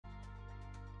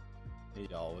Hey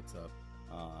y'all, what's up?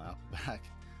 Back.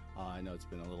 I know it's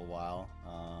been a little while.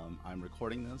 I'm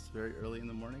recording this very early in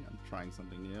the morning. I'm trying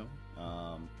something new.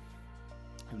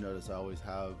 I've noticed I always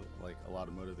have like a lot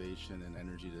of motivation and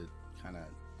energy to kind of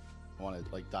want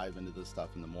to like dive into this stuff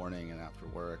in the morning, and after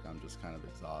work I'm just kind of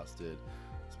exhausted,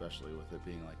 especially with it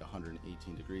being like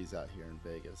 118 degrees out here in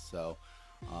Vegas. So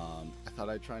I thought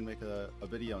I'd try and make a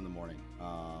video in the morning.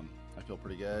 I feel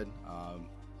pretty good.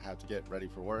 I have to get ready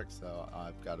for work, so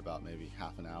I've got about maybe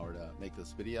half an hour to make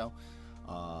this video.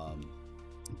 Um,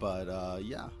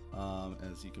 yeah,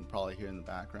 as you can probably hear in the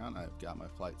background, I've got my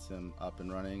flight sim up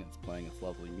and running. It's playing its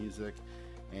lovely music.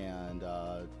 And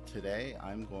today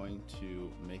I'm going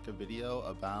to make a video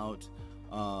about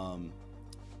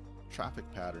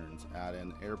traffic patterns at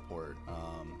an airport.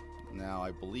 Now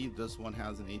I believe this one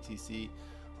has an ATC,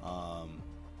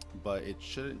 but it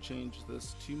shouldn't change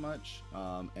this too much.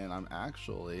 And I'm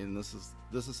actually, and this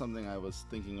is something I was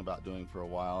thinking about doing for a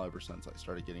while, ever since I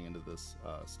started getting into this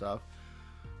stuff.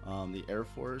 The Air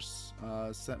Force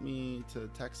sent me to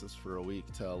Texas for a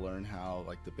week to learn how,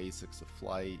 like, the basics of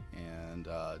flight, and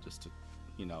just to,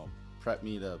 prep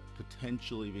me to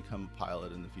potentially become a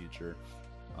pilot in the future.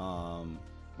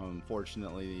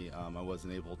 Unfortunately, I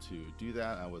wasn't able to do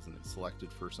that. I wasn't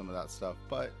selected for some of that stuff,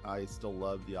 but I still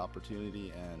love the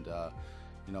opportunity, and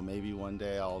maybe one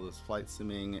day all this flight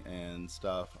simming and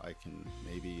stuff, I can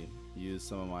maybe use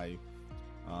some of my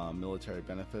military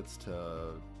benefits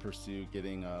to pursue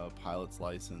getting a pilot's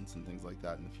license and things like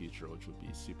that in the future, which would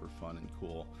be super fun and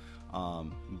cool.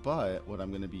 But what I'm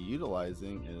going to be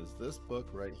utilizing is this book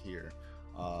right here.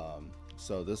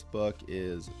 So this book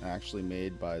is actually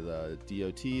made by the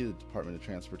DOT, the Department of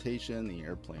Transportation, the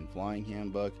Airplane Flying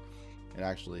Handbook. It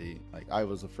actually, like, I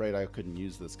was afraid I couldn't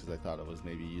use this because I thought it was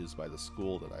maybe used by the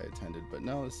school that I attended, but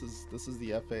no, this is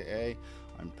the FAA.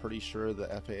 I'm pretty sure the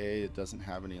FAA doesn't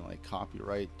have any like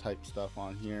copyright type stuff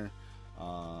on here.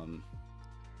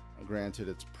 Granted,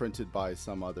 it's printed by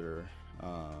some other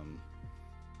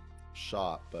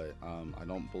shop, but I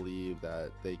don't believe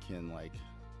that they can like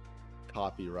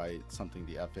copyright something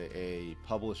the FAA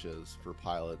publishes for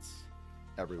pilots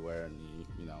everywhere in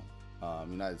the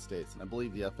United States. And I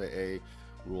believe the FAA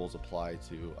rules apply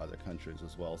to other countries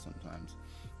as well sometimes.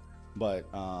 But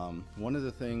one of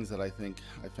the things that I think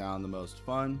I found the most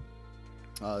fun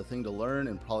thing to learn,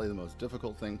 and probably the most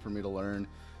difficult thing for me to learn,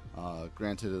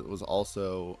 granted it was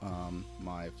also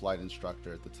my flight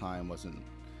instructor at the time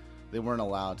they weren't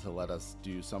allowed to let us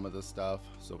do some of this stuff,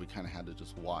 so we kind of had to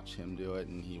just watch him do it,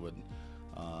 and he would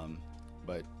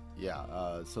but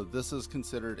yeah, so this is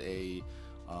considered a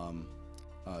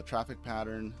traffic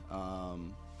pattern,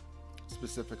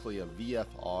 specifically a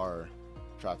VFR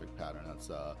traffic pattern. That's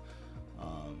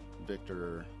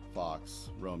Victor Fox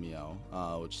Romeo,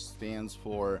 which stands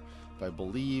for, if I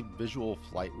believe, Visual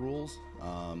Flight Rules.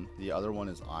 The other one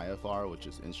is IFR, which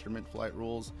is Instrument Flight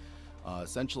Rules.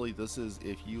 Essentially, this is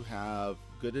if you have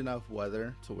good enough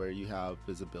weather to where you have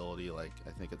visibility, like I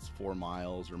think it's 4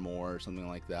 miles or more, or something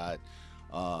like that,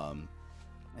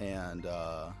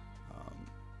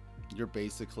 you're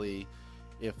basically,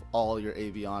 if all your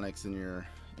avionics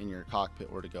in your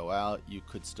cockpit were to go out, you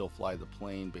could still fly the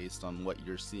plane based on what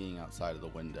you're seeing outside of the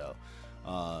window.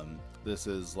 This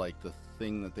is like the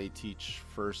thing that they teach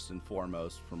first and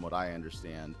foremost, from what I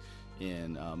understand,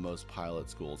 in most pilot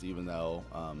schools, even though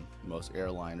most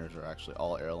airliners, or actually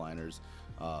all airliners,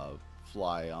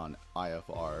 fly on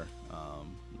IFR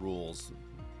rules.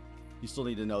 You still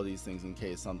need to know these things in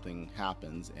case something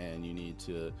happens and you need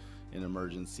to, in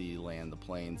emergency, land the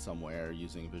plane somewhere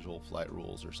using visual flight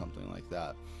rules or something like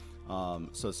that.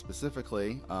 So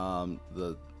specifically,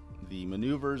 the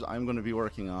maneuvers I'm going to be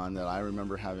working on that I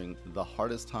remember having the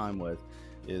hardest time with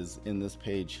is in this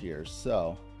page here.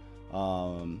 So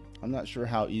I'm not sure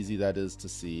how easy that is to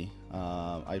see.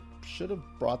 I should have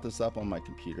brought this up on my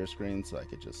computer screen so I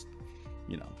could just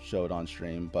show it on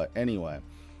stream, but anyway,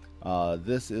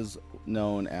 this is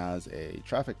known as a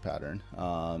traffic pattern,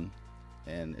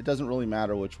 and it doesn't really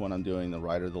matter which one I'm doing, the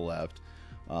right or the left.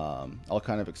 I'll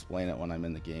kind of explain it when I'm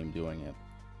in the game doing it,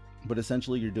 but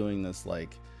essentially you're doing this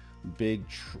like big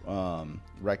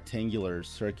rectangular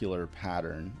circular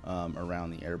pattern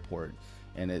around the airport,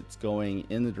 and it's going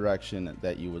in the direction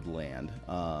that you would land,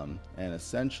 and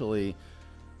essentially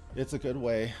it's a good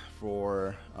way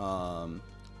for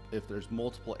if there's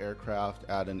multiple aircraft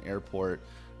at an airport,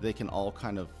 they can all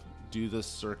kind of do this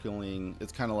circling.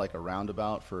 It's kind of like a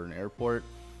roundabout for an airport,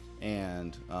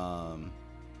 and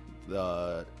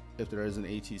if there is an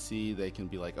ATC, they can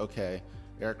be like, okay,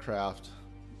 aircraft,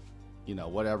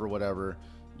 whatever,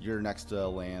 you're next to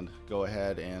land, go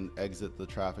ahead and exit the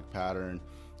traffic pattern,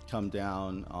 come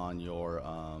down on your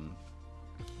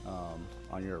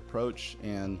approach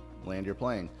and land your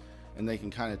plane. And they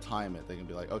can kind of time it. They can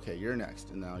be like, okay, you're next,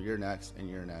 and now you're next, and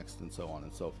you're next, and so on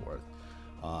and so forth.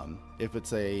 If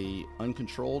it's a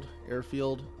uncontrolled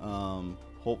airfield,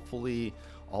 hopefully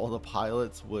all the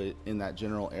pilots in that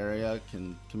general area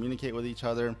can communicate with each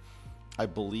other. I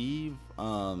believe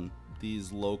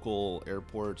these local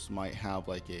airports might have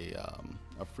like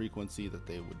a frequency that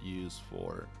they would use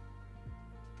for,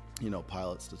 you know,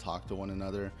 pilots to talk to one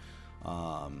another.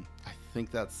 I think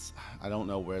I don't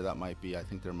know where that might be. I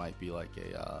think there might be like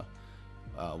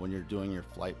when you're doing your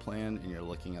flight plan and you're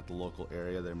looking at the local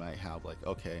area, they might have like,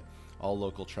 okay, all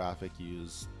local traffic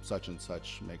use such and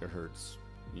such megahertz,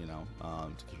 you know,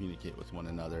 to communicate with one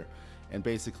another. And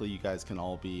basically you guys can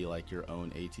all be like your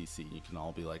own ATC. You can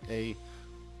all be like, hey,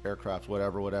 aircraft,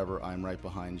 whatever, I'm right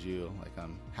behind you. Like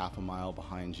I'm half a mile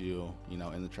behind you, you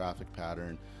know, in the traffic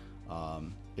pattern.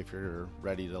 If you're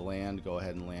ready to land, go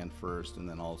ahead and land first, and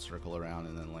then I'll circle around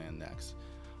and then land next.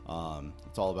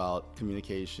 It's all about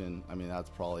communication. I mean, that's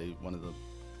probably one of the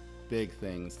big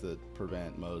things that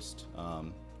prevent most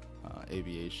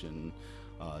aviation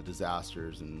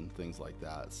disasters and things like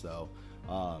that. So,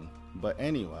 but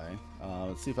anyway,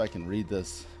 let's see if I can read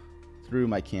this through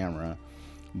my camera.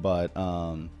 But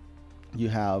you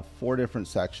have 4 different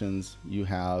sections. You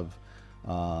have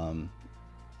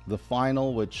the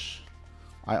final, which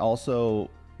I also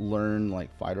learn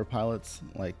like fighter pilots,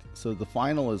 like, so the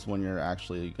final is when you're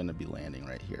actually going to be landing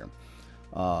right here.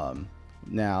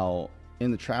 Now in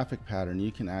the traffic pattern,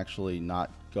 you can actually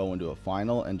not go into a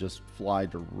final and just fly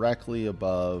directly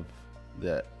above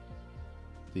the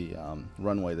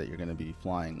runway that you're going to be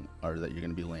flying, or that you're going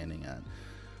to be landing at.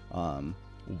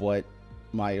 What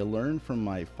I learned from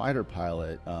my fighter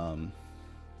pilots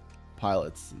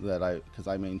because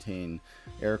I maintain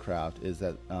aircraft, is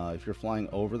that if you're flying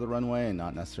over the runway and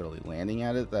not necessarily landing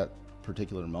at it that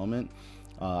particular moment,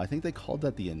 I think they called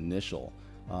that the initial.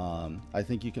 I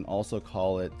think you can also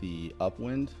call it the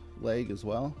upwind leg as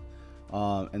well.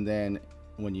 And then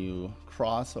when you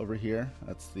cross over here,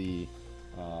 that's the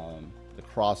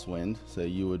crosswind. So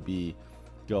you would be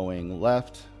going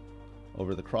left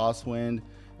over the crosswind,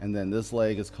 and then this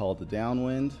leg is called the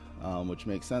downwind, which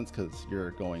makes sense because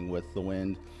you're going with the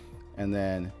wind. And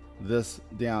then this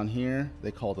down here,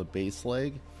 they call the base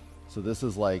leg. So this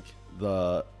is like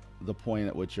the point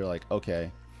at which you're like,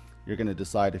 okay, you're going to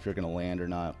decide if you're going to land or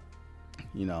not.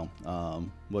 You know,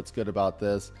 what's good about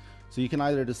this? So you can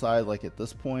either decide like at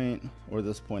this point or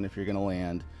this point if you're going to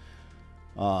land.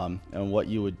 And what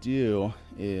you would do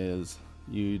is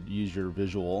you'd use your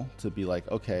visual to be like,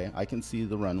 okay, I can see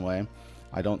the runway.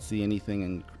 I don't see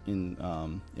anything in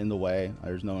the way.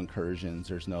 There's no incursions.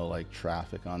 There's no like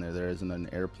traffic on there. There isn't an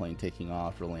airplane taking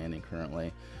off or landing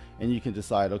currently. And you can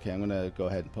decide, okay, I'm going to go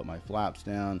ahead and put my flaps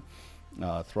down,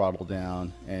 throttle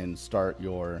down, and start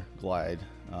your glide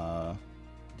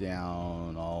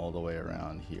down all the way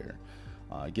around here.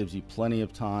 It gives you plenty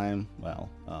of time. Well,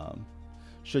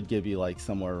 should give you like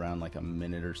somewhere around like a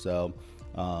minute or so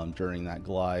during that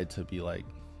glide to be like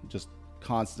just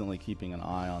constantly keeping an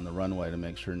eye on the runway to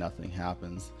make sure nothing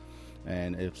happens.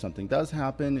 And if something does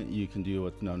happen, you can do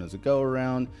what's known as a go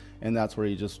around, and that's where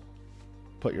you just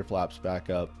put your flaps back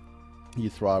up, you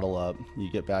throttle up,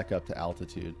 you get back up to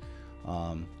altitude.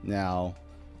 Now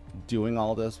doing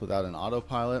all this without an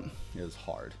autopilot is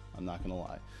hard, I'm not gonna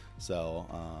lie. So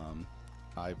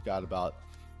I've got about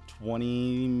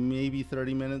 20 maybe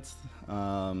 30 minutes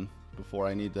before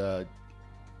I need to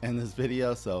end this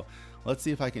video, so let's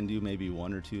see if I can do maybe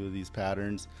 1 or 2 of these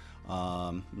patterns.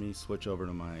 Let me switch over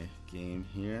to my game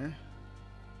here,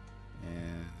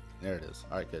 and there it is.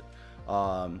 All right, good.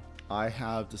 I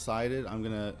have decided I'm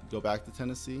gonna go back to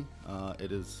Tennessee.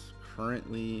 It is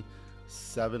currently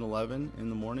 7:11 in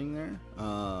the morning there,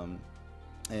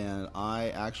 and I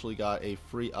actually got a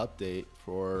free update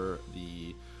for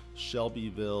the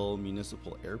Shelbyville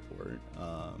Municipal Airport.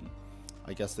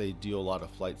 I guess they do a lot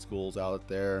of flight schools out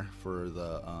there for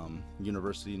the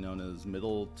university known as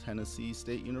Middle Tennessee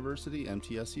State University,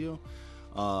 MTSU.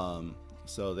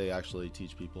 So they actually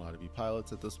teach people how to be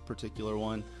pilots at this particular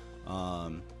one.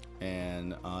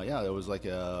 Yeah, there was like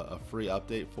a free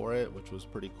update for it, which was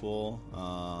pretty cool.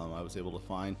 I was able to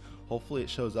find, hopefully it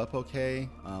shows up okay.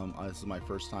 This is my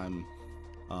first time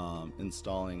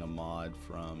installing a mod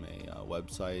from a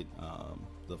website,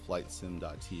 the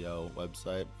flightsim.to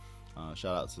website.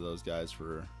 Shout out to those guys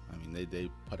for, I mean, they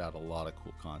put out a lot of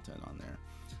cool content on there.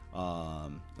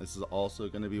 This is also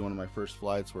going to be one of my first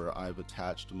flights where I've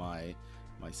attached my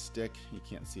stick. You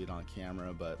can't see it on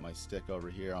camera, but my stick over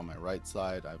here on my right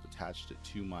side, I've attached it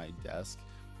to my desk,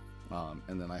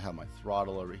 And then I have my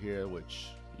throttle over here, which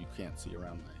you can't see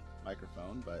around my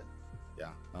microphone, but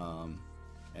yeah.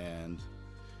 And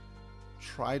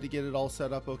try to get it all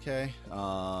set up okay.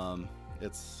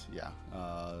 It's, yeah,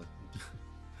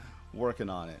 working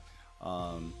on it.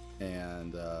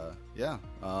 Yeah.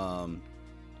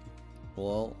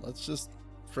 Well, let's just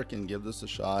frickin' give this a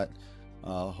shot.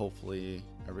 Hopefully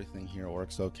everything here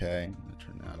works okay. I'm gonna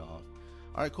turn that off.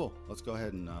 All right, cool. Let's go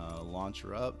ahead and launch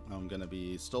her up. I'm gonna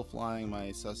be still flying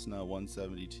my Cessna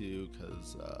 172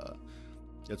 because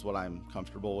it's what I'm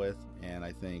comfortable with, and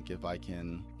I think if I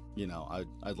can, you know,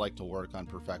 I'd like to work on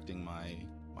perfecting my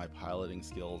piloting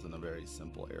skills in a very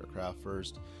simple aircraft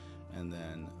first, and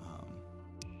then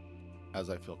as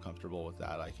I feel comfortable with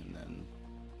that, I can then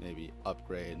maybe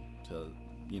upgrade to,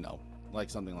 you know, like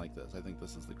something like this. I think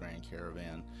this is the Grand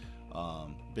Caravan.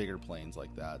 Bigger planes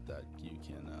like that you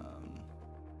can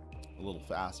a little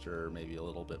faster, maybe a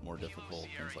little bit more difficult,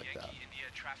 things like that.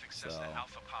 So,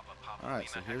 all right,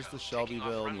 so here's the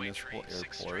Shelbyville Municipal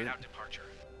Airport.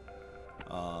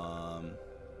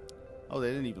 Oh, they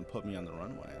didn't even put me on the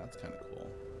runway. That's kind of cool.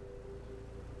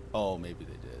 Oh, maybe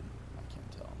they did. I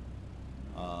can't tell.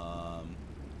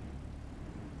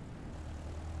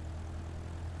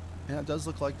 Yeah, it does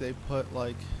look like they put,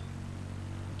 like,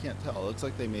 I can't tell. It looks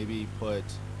like they maybe put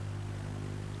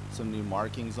some new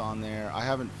markings on there. I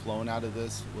haven't flown out of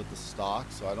this with the stock,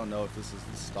 so I don't know if this is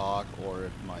the stock or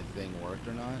if my thing worked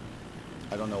or not.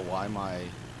 I don't know why my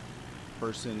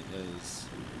person is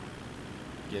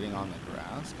getting on the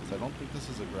grass, because I don't think this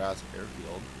is a grass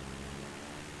airfield.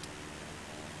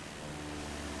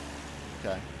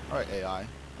 Okay. All right, AI.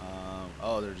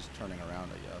 Oh, they're just turning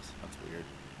around, I guess. That's weird.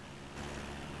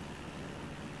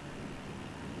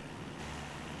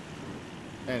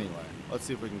 Anyway, let's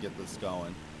see if we can get this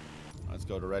going. Let's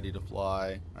go to ready to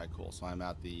fly. All right, cool. So I'm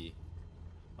at the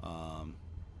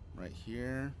right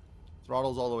here.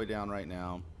 Throttle's all the way down right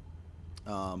now.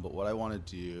 But what I want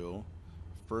to do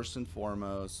first and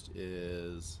foremost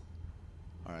is,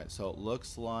 all right, so it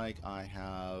looks like I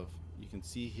have, you can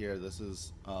see here, this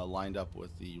is lined up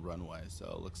with the runway. So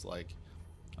it looks like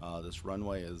this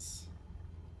runway is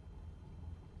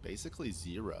basically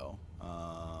zero.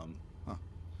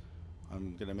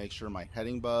 I'm gonna make sure my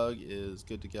heading bug is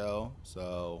good to go.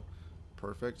 So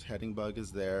perfect, heading bug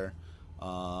is there.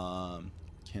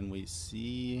 Can we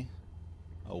see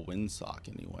a windsock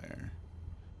anywhere?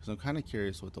 Because I'm kind of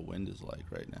curious what the wind is like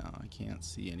right now. I can't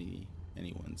see any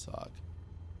windsock.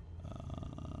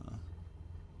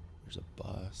 There's a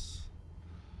bus.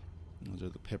 Those are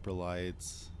the pipper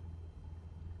lights.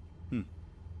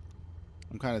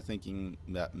 I'm kind of thinking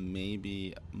that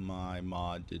maybe my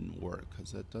mod didn't work,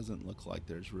 because it doesn't look like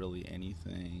there's really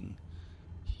anything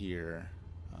here.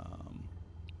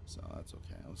 So that's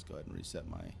okay. Let's go ahead and reset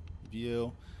my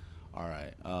view. All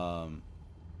right.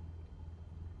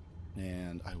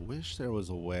 And I wish there was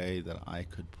a way that I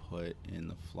could put in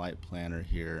the flight planner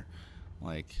here,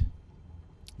 like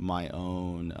my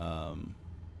own,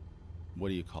 what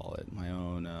do you call it? My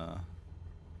own,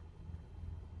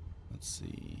 let's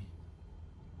see,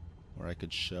 where I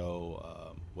could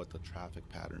show what the traffic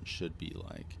pattern should be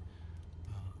like.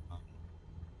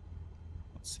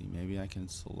 Let's see, maybe I can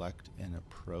select an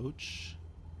approach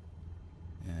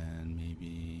and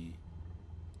maybe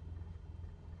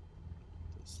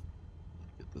just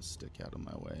get the stick out of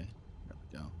my way. There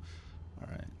we go. All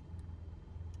right.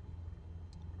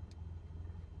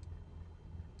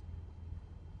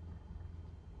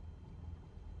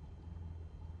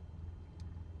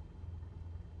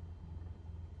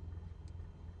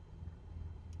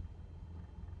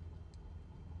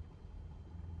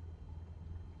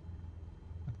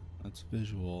 That's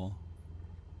visual.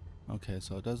 Okay,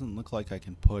 so it doesn't look like I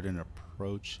can put an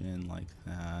approach in like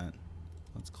that.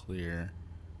 Let's clear.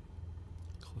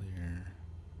 Clear.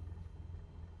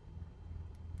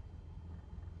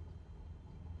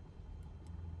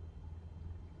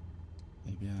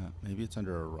 Maybe it's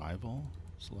under arrival.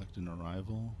 Select an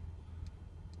arrival.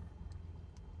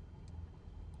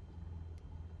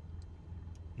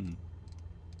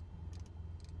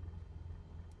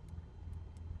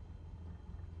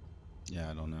 Yeah,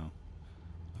 I don't know.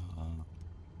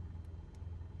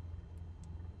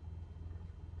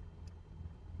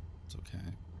 It's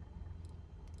okay.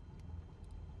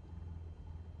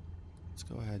 Let's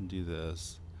go ahead and do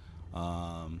this.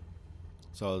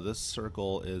 So this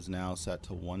circle is now set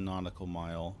to 1 nautical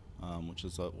mile, which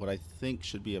is what I think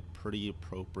should be a pretty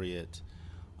appropriate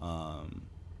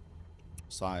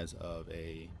size of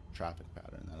a traffic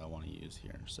pattern that I want to use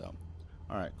here. So,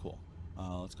 all right, cool.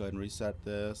 Let's go ahead and reset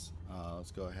this.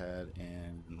 Let's go ahead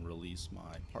and release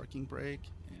my parking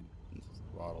brake and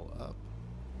Throttle up.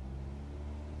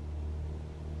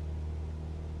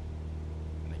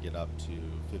 Gonna get up to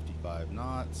 55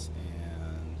 knots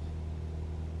and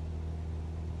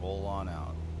roll on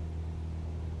out.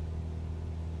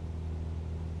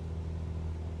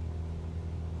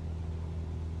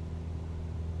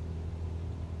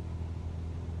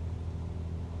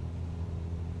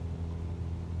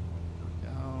 There we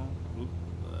go. Oop,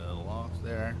 a little off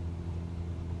there.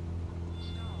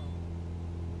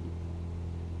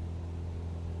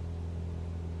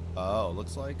 Oh,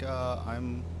 looks like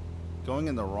I'm going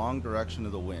in the wrong direction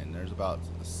of the wind. There's about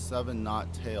a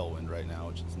 7-knot tailwind right now,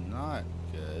 which is not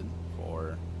good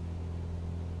for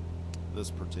this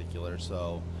particular.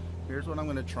 So here's what I'm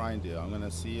going to try and do. I'm going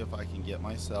to see if I can get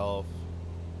myself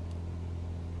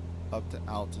up to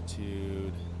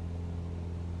altitude.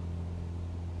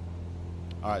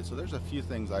 Alright, so there's a few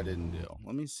things I didn't do.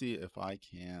 Let me see if I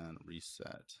can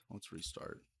reset. Let's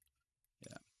restart.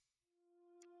 Yeah.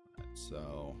 Alright,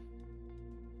 so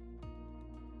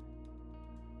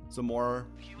some more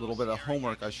little bit of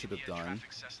homework I should have done.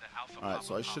 Alright,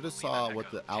 so I should have saw what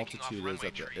the altitude is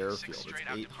at the airfield. It's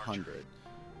 800.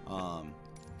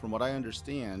 From what I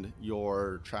understand,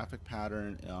 your traffic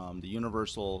pattern, the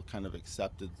universal kind of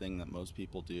accepted thing that most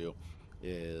people do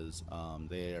is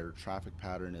their traffic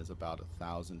pattern is about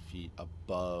 1,000 feet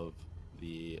above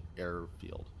the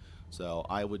airfield. So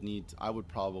I would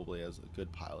probably, as a good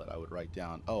pilot, I would write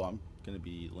down, oh, I'm going to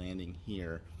be landing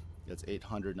here. It's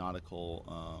 800 nautical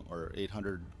or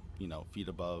 800 feet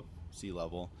above sea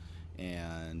level,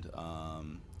 and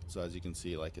so as you can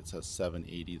see, like it says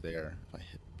 780 there. If I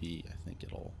hit B, I think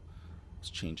it'll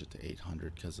change it to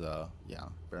 800 because yeah,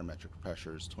 barometric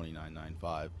pressure is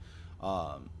 2995.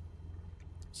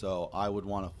 So I would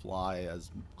want to fly as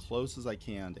close as I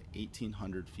can to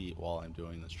 1,800 feet while I'm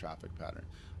doing this traffic pattern.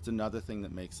 It's another thing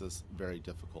that makes this very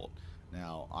difficult.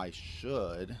 Now I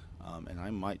should, and I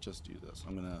might just do this.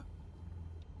 I'm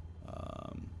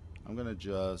gonna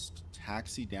just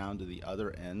taxi down to the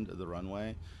other end of the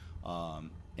runway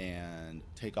and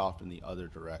take off in the other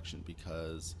direction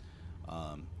because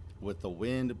with the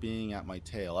wind being at my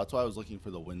tail, that's why I was looking for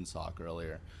the windsock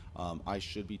earlier. I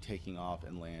should be taking off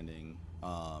and landing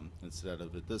instead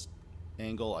of at this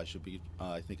angle. I should be,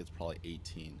 I think it's probably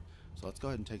 18. So let's go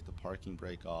ahead and take the parking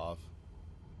brake off.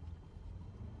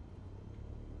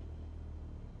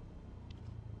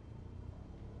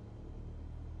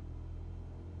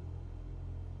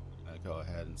 I'm gonna go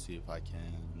ahead and see if I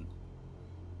can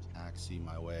taxi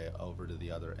my way over to the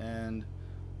other end.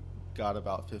 Got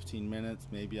about 15 minutes.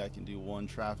 Maybe I can do one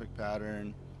traffic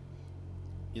pattern.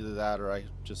 Either that or I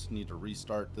just need to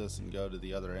restart this and go to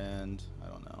the other end. I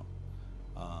don't know.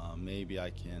 Maybe I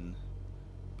can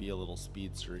be a little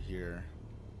speedster here.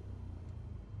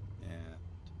 And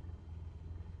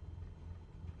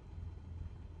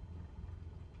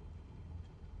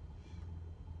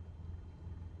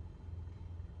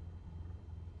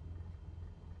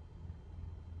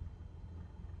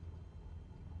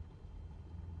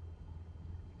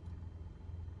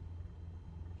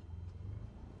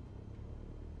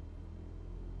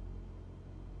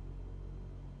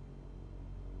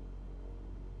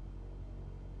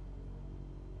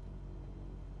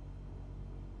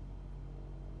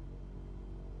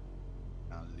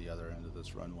down to the other end of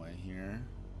this runway here.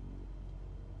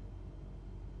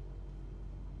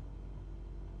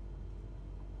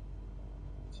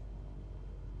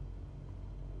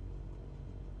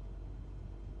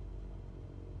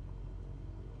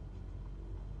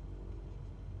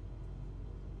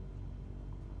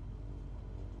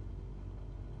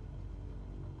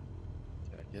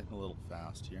 Okay, getting a little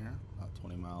fast here, about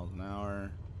 20 miles an hour.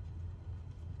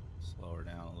 Slow her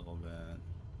down a little bit.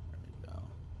 There we go.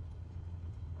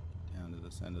 Down to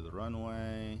this end of the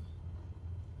runway.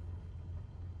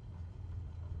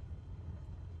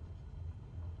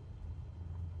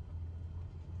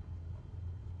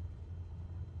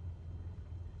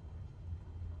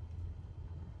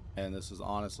 And this is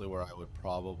honestly where I would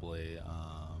probably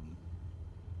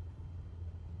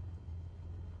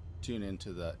tune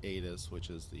into the ATIS,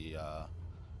 which is the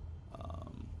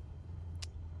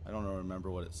I don't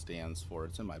remember what it stands for.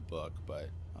 It's in my book, but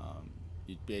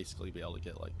you'd basically be able to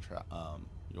get like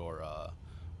your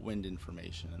wind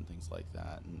information and things like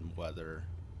that, and weather.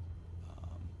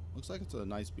 Looks like it's a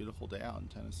nice, beautiful day out in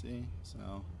Tennessee.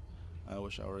 So I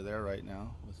wish I were there right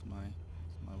now with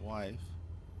my wife.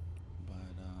 But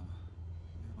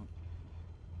yeah.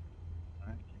 All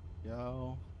right, here we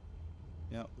go.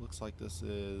 Yep, looks like this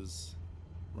is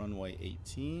runway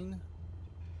 18.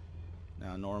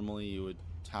 Now normally you would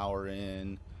tower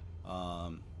in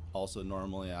also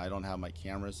normally I don't have my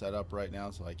camera set up right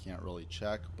now, so I can't really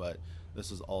check, but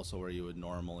this is also where you would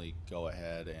normally go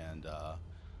ahead and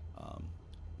um,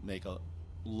 make a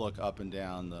look up and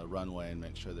down the runway and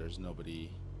make sure there's nobody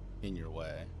in your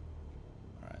way.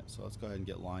 All right, so let's go ahead and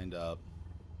get lined up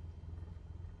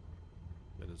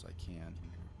as good as I can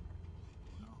here.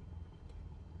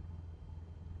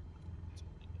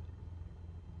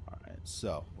 All right,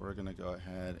 so we're gonna go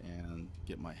ahead and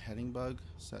get my heading bug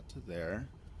set to there.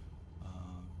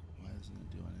 Why isn't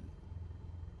it doing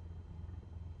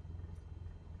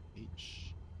it?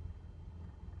 H.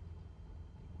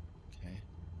 Okay.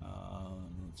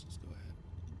 Let's just go ahead.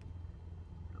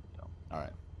 There we go. All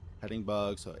right. Heading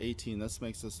bug. So 18. This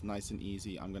makes this nice and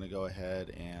easy. I'm gonna go ahead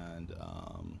and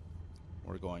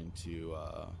we're going to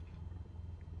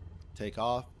take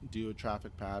off, do a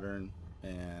traffic pattern,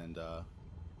 and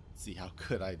see how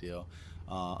good I do.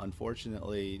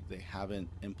 Unfortunately, they haven't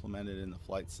implemented in the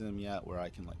flight sim yet where I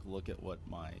can like look at what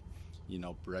my,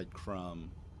 breadcrumb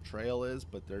trail is,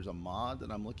 but there's a mod that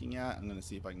I'm looking at. I'm going to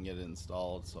see if I can get it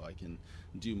installed so I can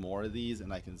do more of these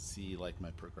and I can see like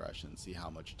my progression, see how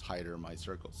much tighter my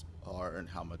circles are and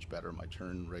how much better my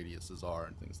turn radiuses are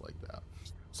and things like that.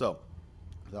 So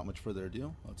without much further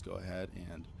ado, let's go ahead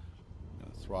and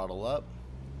throttle up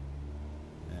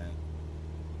and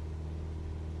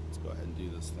let's go ahead and do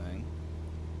this thing.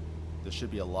 This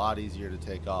should be a lot easier to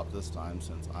take off this time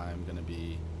since I'm going to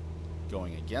be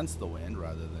going against the wind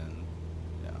rather than,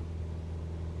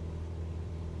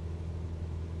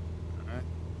 Alright.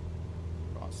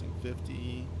 Crossing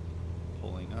 50,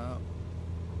 pulling up.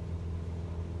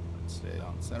 Stay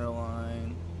on center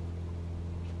line.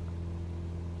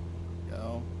 There we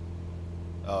go.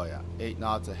 Oh yeah, 8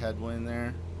 knots of headwind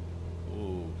there.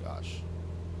 Ooh, gosh.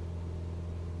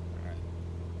 Alright.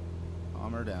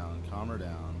 Calm her down, calm her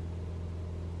down.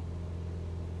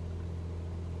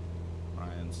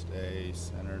 Try and stay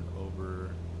centered over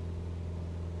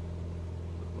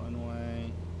the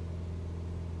runway.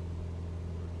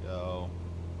 There we go.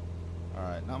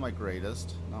 Alright, not my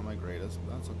greatest,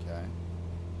 but that's okay.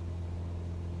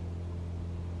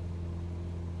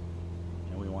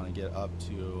 And we want to get up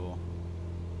to,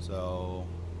 so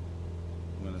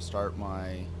I'm going to start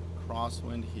my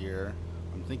crosswind here.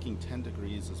 I'm thinking 10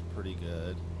 degrees is pretty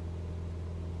good.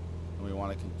 And we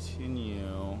want to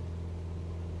continue.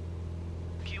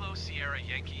 Kilo Sierra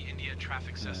Yankee India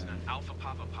traffic Cessna Alpha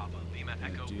Papa Papa Lima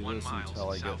Echo 1 mile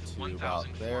south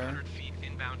 1,400 feet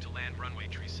inbound to land runway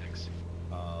 36.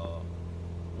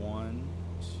 1,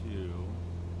 2,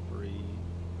 3,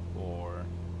 4,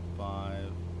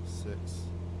 5, 6,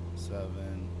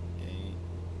 7, 8, 9.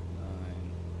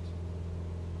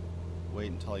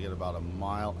 Wait until I get about a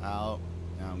mile out.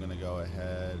 Now I'm going to go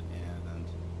ahead and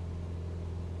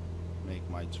make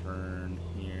my turn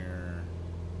here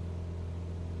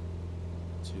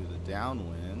to the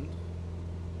downwind.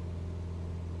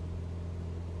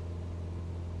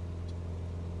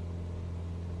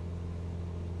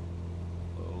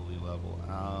 Slowly level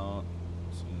out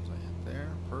as soon as I hit there.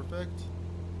 Perfect.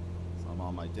 So I'm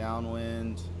on my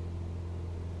downwind.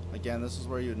 Again, this is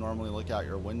where you'd normally look out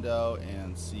your window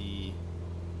and see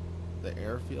the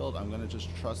airfield. I'm going to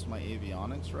just trust my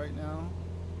avionics right now.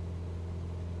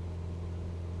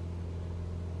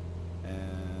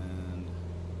 And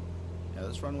yeah,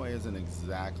 this runway isn't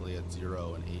exactly at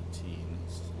 0 and 18.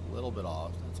 It's a little bit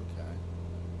off. That's okay.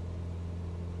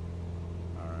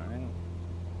 Alright. And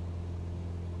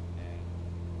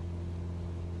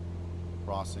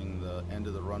crossing the end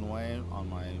of the runway on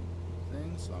my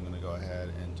thing. So I'm going to go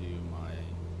ahead and do my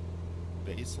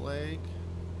base leg.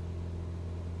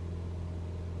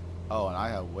 Oh, and I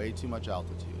have way too much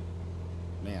altitude.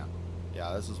 Man.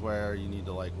 Yeah, this is where you need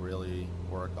to like really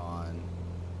work on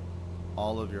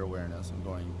all of your awareness. I'm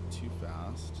going too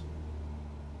fast.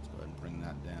 Let's go ahead and bring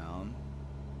that down.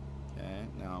 Okay,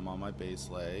 now I'm on my base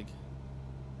leg.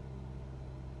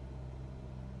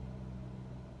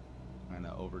 Kind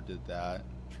of overdid that.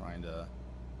 Trying to,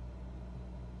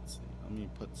 let's see, let me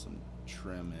put some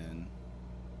trim in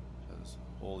because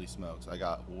holy smokes, I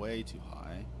got way too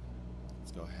high.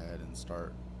 Let's go ahead and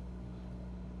start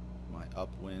my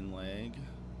upwind leg.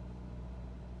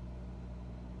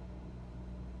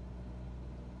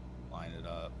 Line it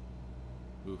up.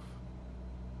 Oof.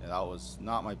 Yeah, that was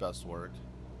not my best work.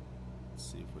 Let's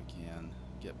see if we can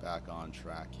get back on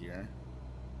track here.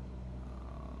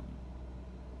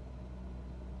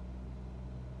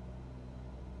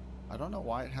 I don't know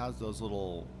why it has those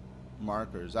little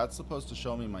markers. That's supposed to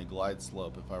show me my glide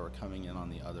slope if I were coming in on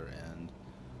the other end.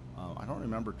 I don't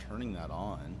remember turning that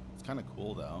on. It's kind of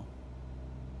cool though.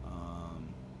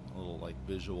 A little like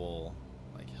visual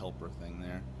like helper thing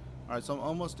there. Alright, so I'm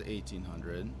almost to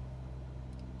 1800.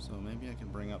 So maybe I can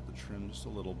bring up the trim just a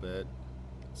little bit.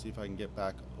 See if I can get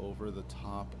back over the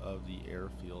top of the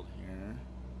airfield here.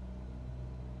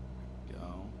 There we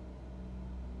go.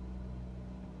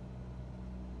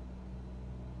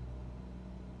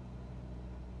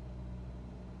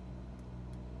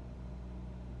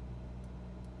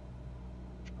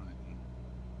 Try and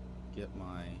get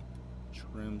my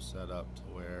trim set up to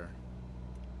where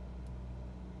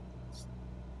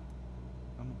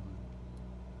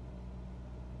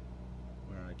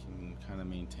I can kind of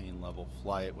maintain level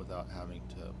flight without having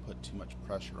to put too much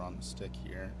pressure on the stick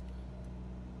here.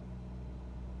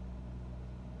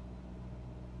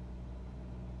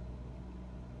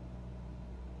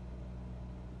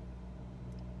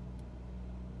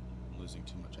 I'm losing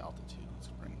too much altitude. Let's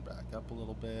bring it back up a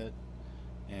little bit,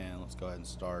 and let's go ahead and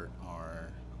start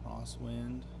our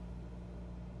crosswind.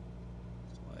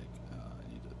 It's like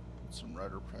I need to put some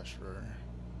rudder pressure.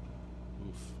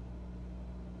 Oof.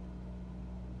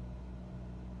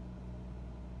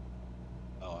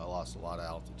 Oh, I lost a lot of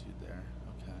altitude there.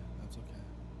 Okay, that's okay.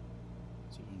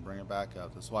 So we can bring it back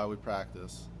up. That's why we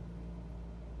practice.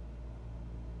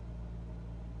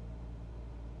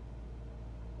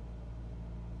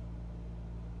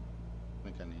 I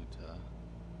think I need to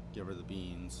give her the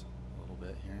beans a little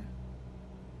bit here.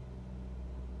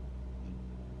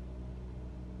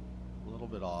 A little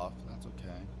bit off. That's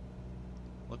okay.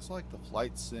 Looks like the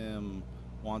flight sim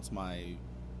wants my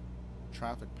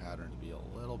traffic pattern to be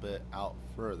a little bit out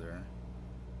further.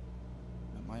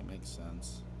 That might make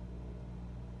sense.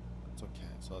 That's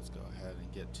okay. So let's go ahead and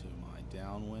get to my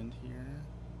downwind here.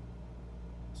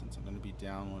 Since I'm going to be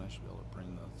downwind, I should be able to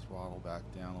bring the throttle back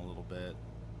down a little bit.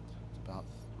 It's about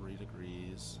 3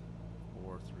 degrees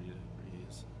or 3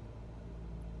 degrees.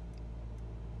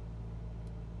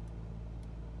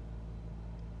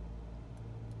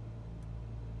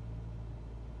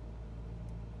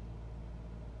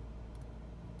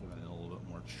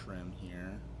 Trim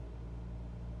here.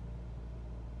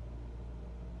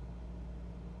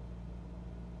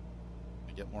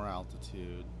 I get more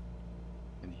altitude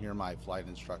and hear my flight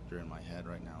instructor in my head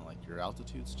right now like, your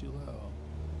altitude's too low.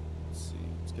 Let's see,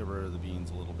 let's give her the beans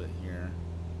a little bit here.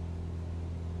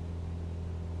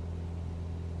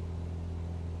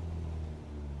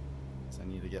 So I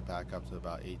need to get back up to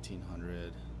about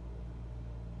 1800.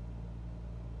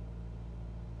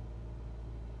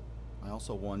 I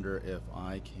also wonder if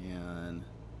I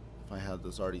have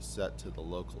this already set to the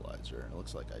localizer. It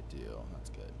looks like I do.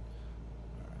 That's good.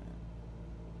 Alright.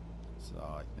 So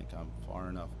I think I'm far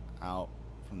enough out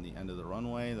from the end of the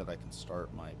runway that I can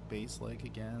start my base leg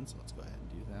again. So let's go ahead and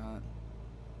do that.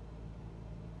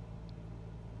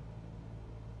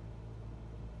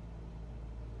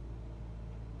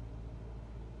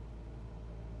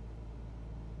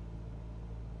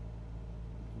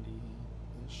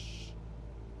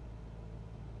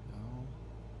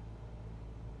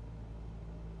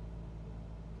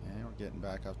 Getting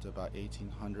back up to about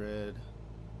 1800. I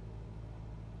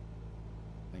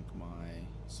think my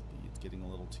speed's getting a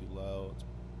little too low. Let's go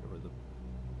over the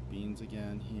beans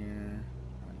again here.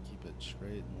 Try and keep it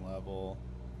straight and level.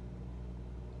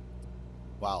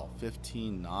 Wow,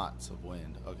 15 knots of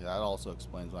wind. Okay, that also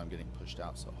explains why I'm getting pushed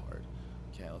out so hard.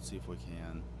 Okay, let's see if we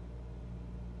can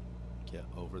get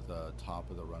over the top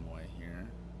of the runway here.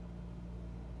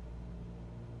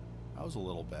 That was a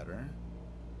little better.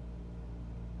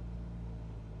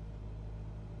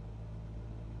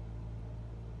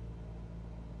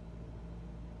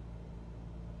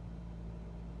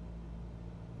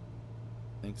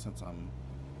 I think since I'm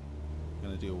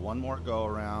gonna do one more go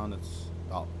around, it's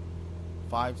about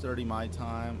 5:30 my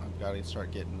time. I've got to start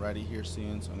getting ready here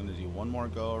soon, so I'm gonna do one more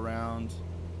go around.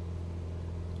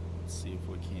 Let's see if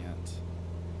we can't.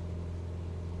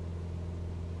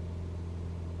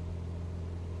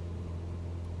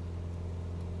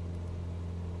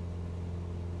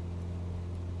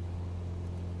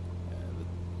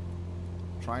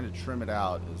 Trying to trim it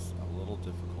out is a little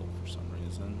difficult for some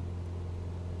reason.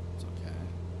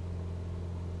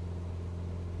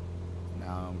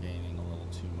 Now I'm gaining a little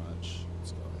too much.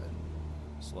 Let's go ahead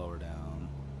and slow her down.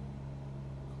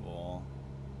 Cool.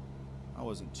 That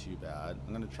wasn't too bad. I'm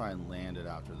going to try and land it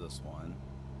after this one.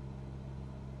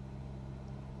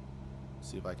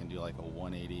 See if I can do like a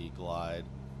 180 glide.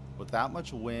 With that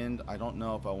much wind, I don't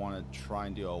know if I want to try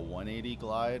and do a 180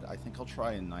 glide. I think I'll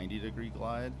try a 90-degree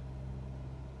glide.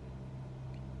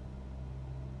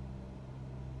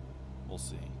 We'll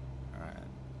see. Alright.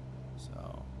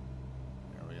 So,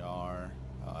 there we are.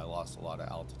 I lost a lot of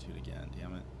altitude again,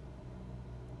 damn it.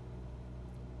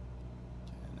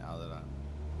 Okay, now that I'm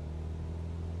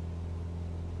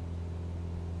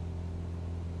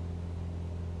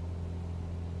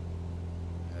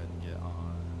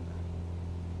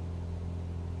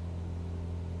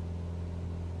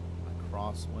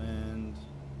crosswind.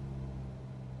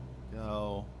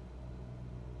 Go.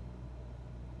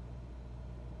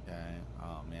 Okay.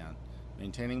 Oh man,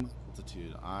 maintaining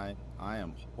altitude. I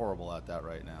am horrible at that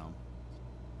right now.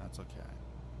 That's okay.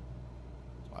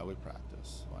 That's why we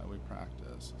practice. Why we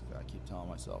practice. I keep telling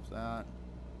myself that.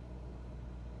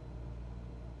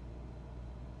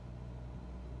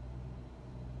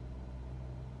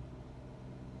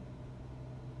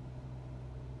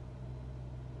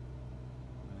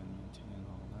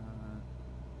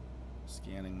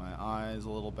 Scanning my eyes a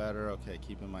little better. Okay,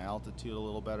 keeping my altitude a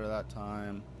little better that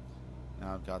time.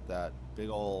 Now I've got that big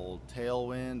old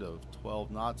tailwind of 12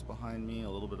 knots behind me, a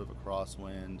little bit of a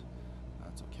crosswind.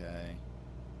 That's okay.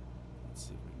 Let's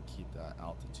see if we can keep that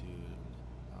altitude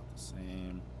about the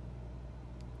same.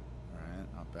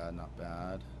 Alright, not bad, not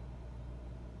bad.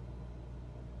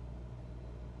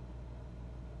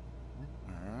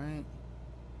 Alright.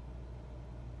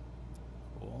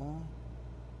 Cool.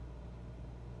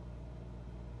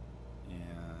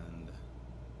 And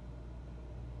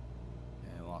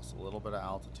okay, lost a little bit of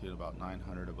altitude, about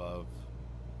 900 above.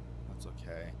 That's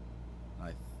okay.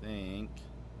 I think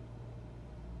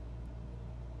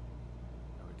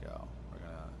there we go. We're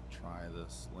gonna try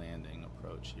this landing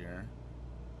approach here.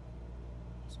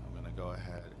 So I'm gonna go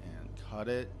ahead and cut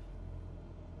it.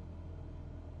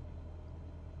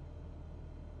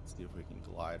 See if we can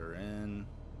glide her in.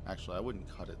 Actually, I wouldn't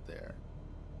cut it there.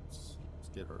 Let's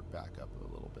get her back up a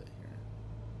little bit here.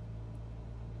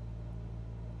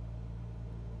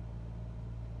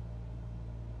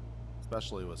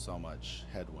 Especially with so much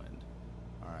headwind.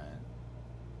 Alright.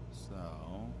 So,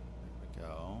 there we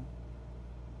go.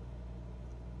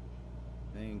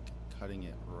 I think cutting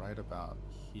it right about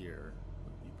here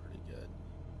would be pretty good.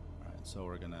 Alright, so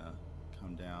we're gonna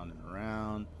come down and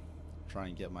around. Try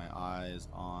and get my eyes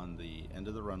on the end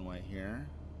of the runway here.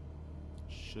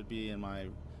 Should be in my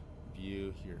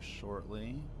view here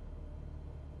shortly.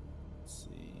 Let's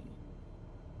see.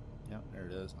 Yep, there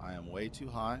it is. I am way too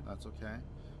high. That's okay.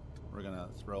 We're gonna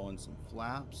throw in some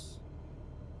flaps.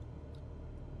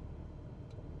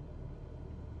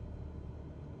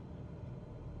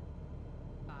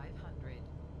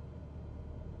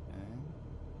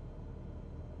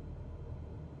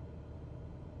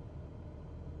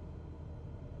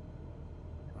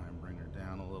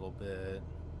 Bit.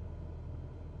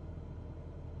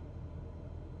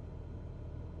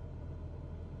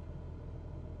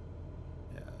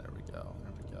 Yeah, there we go.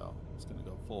 There we go. It's gonna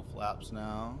go full flaps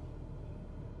now.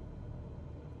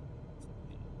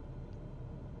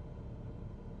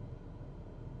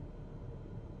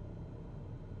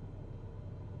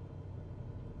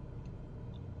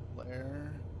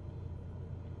 Flare.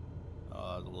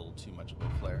 Oh, a little too much of a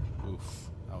flare. Oof,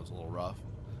 that was a little rough.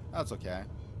 That's okay.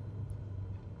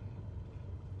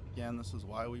 Again, this is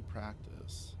why we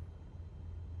practice.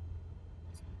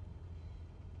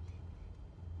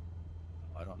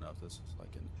 I don't know if this is like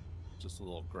just a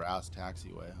little grass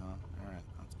taxiway, huh? Alright,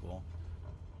 that's cool.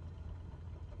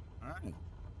 Alright.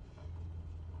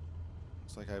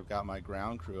 Looks like I've got my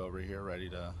ground crew over here ready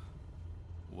to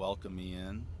welcome me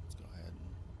in. Let's go ahead and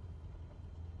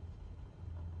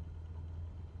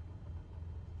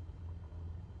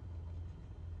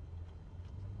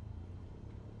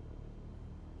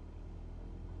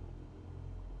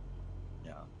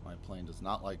my plane does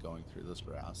not like going through this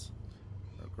grass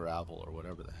or gravel or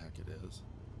whatever the heck it is.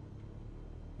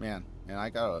 Man, and I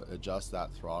gotta adjust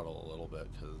that throttle a little bit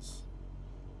because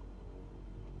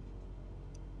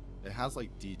it has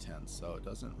like detents, so it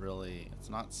doesn't really, it's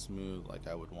not smooth like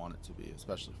I would want it to be,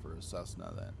 especially for a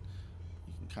Cessna that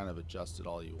you can kind of adjust it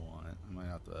all you want. I might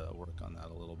have to work on that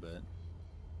a little bit.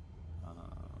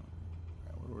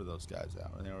 Where were those guys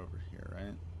at? They were over here,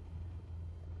 right?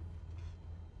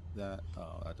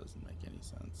 Oh, that doesn't make any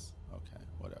sense. Okay,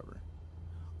 whatever.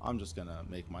 I'm just gonna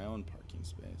make my own parking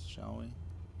space, shall we?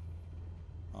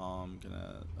 I'm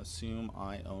gonna assume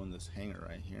I own this hangar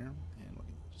right here, and we're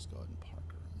gonna just go ahead and park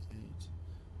right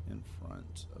in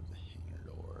front of the hangar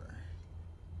door.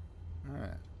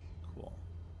 Alright, cool.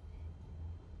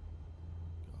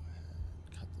 Go ahead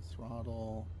and cut the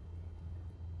throttle.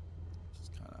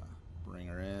 Just kind of bring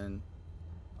her in.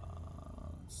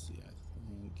 Let's see, I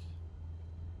think.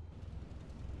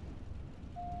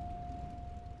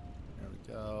 There we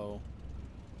go.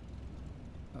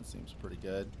 That seems pretty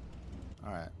good.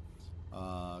 Alright.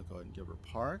 Go ahead and give her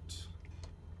parked.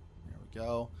 There we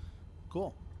go.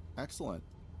 Cool. Excellent.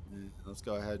 And let's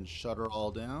go ahead and shut her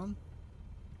all down.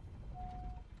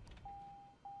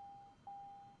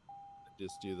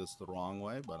 Just do this the wrong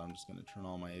way, but I'm just going to turn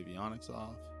all my avionics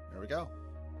off. There we go.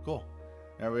 Cool.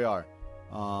 There we are.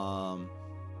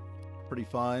 pretty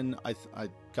fun. I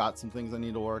got some things I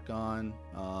need to work on,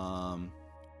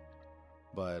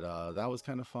 but that was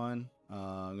kind of fun.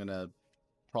 I'm gonna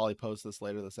probably post this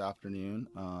later this afternoon,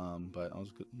 but it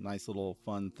was a nice little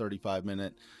fun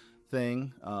 35-minute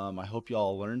thing. I hope you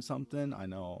all learned something. I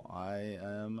know I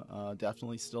am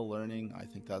definitely still learning. I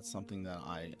think that's something that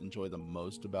I enjoy the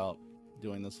most about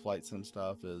doing this flight sim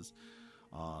stuff is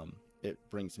it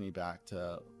brings me back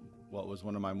to what was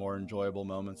one of my more enjoyable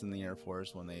moments in the Air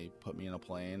Force when they put me in a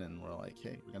plane and were like,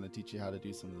 hey, we're going to teach you how to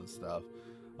do some of this stuff.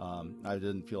 I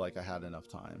didn't feel like I had enough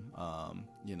time.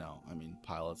 You know, I mean,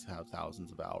 pilots have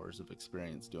thousands of hours of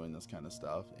experience doing this kind of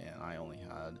stuff, and I only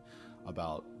had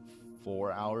about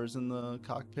 4 hours in the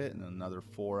cockpit and another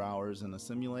 4 hours in a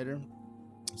simulator.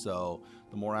 So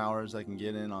the more hours I can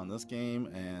get in on this game,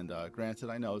 and granted,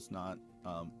 I know it's not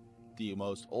the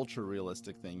most ultra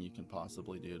realistic thing you can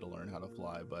possibly do to learn how to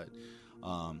fly, but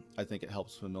I think it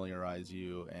helps familiarize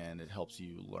you and it helps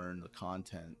you learn the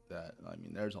content that, I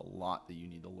mean, there's a lot that you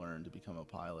need to learn to become a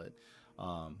pilot,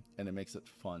 and it makes it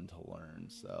fun to learn.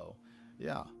 So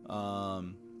yeah,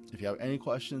 if you have any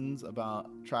questions about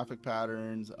traffic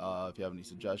patterns, if you have any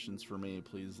suggestions for me,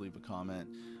 please leave a comment.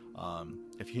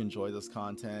 If you enjoy this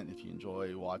content, if you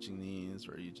enjoy watching these,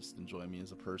 or you just enjoy me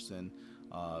as a person,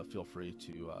 feel free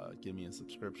to give me a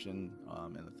subscription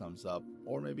and a thumbs up,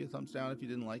 or maybe a thumbs down if you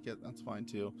didn't like it. That's fine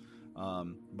too.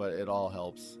 But it all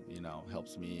helps, you know,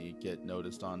 helps me get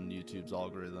noticed on YouTube's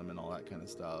algorithm and all that kind of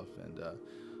stuff. And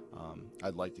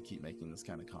I'd like to keep making this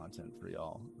kind of content for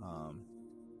y'all.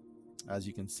 As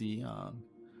you can see,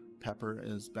 Pepper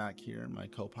is back here, my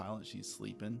co-pilot. She's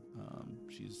sleeping.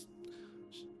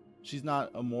 She's not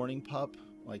a morning pup.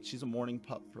 Like, she's a morning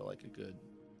pup for like a good,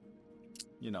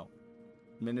 you know,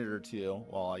 minute or two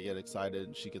while I get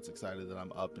excited. She gets excited that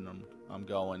I'm up and I'm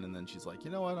going, and then she's like, you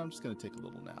know what, I'm just gonna take a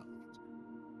little nap.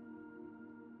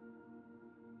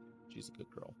 She's a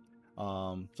good girl.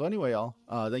 So anyway, y'all,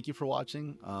 thank you for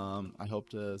watching. I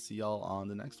hope to see y'all on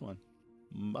the next one.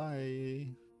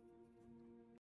 Bye.